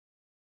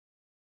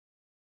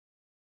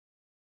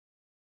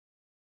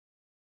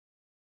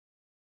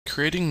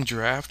Creating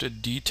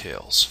drafted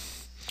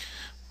details.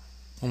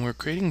 When we're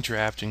creating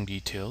drafting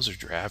details or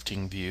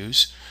drafting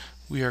views,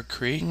 we are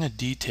creating a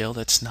detail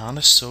that's not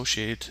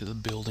associated to the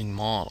building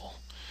model.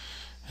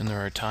 And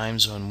there are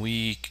times when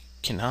we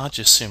cannot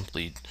just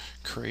simply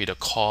create a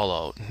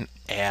call out and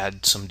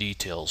add some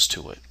details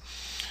to it.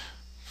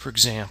 For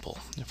example,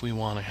 if we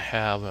want to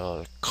have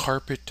a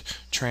carpet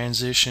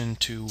transition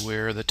to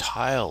where the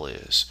tile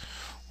is,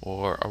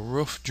 or a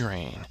roof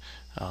drain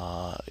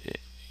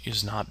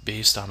is not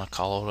based on a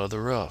call out of the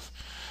roof.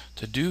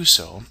 To do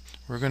so,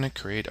 we're going to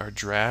create our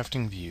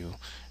drafting view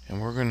and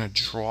we're going to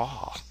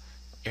draw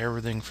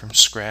everything from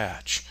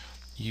scratch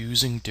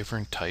using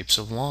different types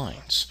of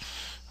lines.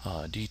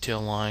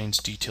 Detail lines,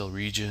 detail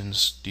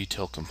regions,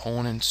 detail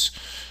components,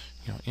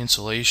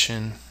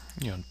 insulation,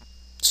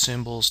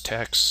 symbols,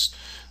 text,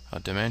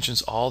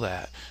 dimensions, all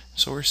that.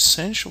 So we're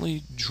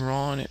essentially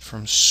drawing it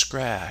from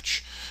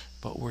scratch,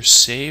 but we're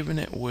saving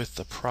it with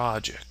the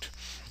project.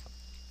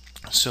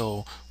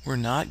 So we're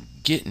not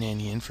getting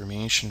any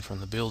information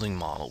from the building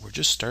model. We're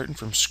just starting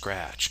from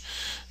scratch.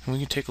 And we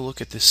can take a look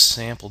at this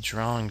sample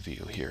drawing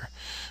view here.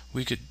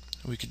 We could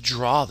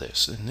draw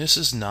this, and this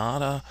is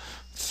not a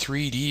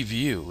 3D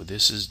view.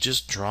 This is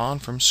just drawn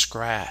from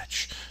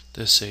scratch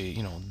to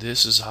say,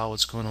 this is how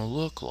it's going to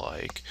look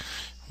like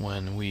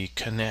when we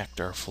connect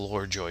our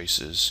floor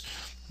joists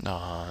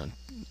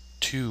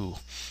to,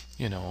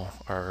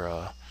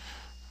 our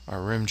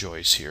rim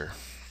joists here.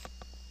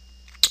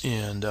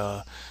 And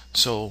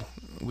so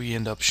we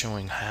end up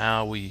showing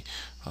how we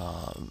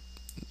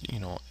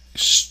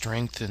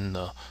strengthen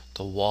the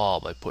wall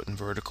by putting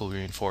vertical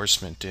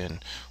reinforcement in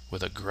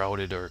with a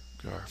grouted or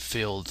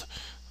filled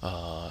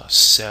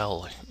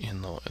cell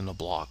in the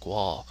block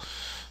wall.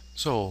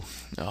 So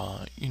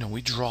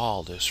we draw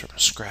all this from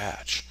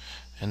scratch,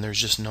 and there's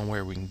just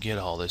nowhere we can get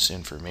all this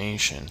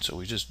information, so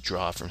we just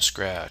draw from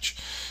scratch.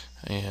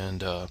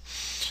 And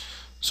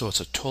so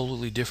it's a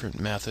totally different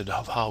method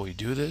of how we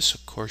do this.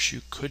 Of course,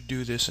 you could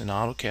do this in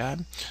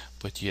AutoCAD,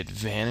 but the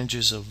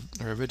advantages of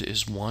Revit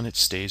is, one, it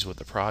stays with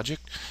the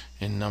project,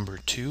 and number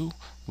two,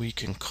 we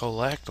can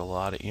collect a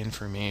lot of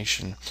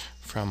information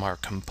from our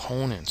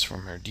components,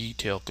 from our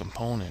detailed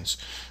components.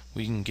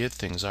 We can get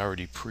things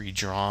already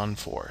pre-drawn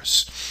for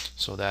us,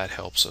 so that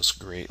helps us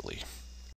greatly.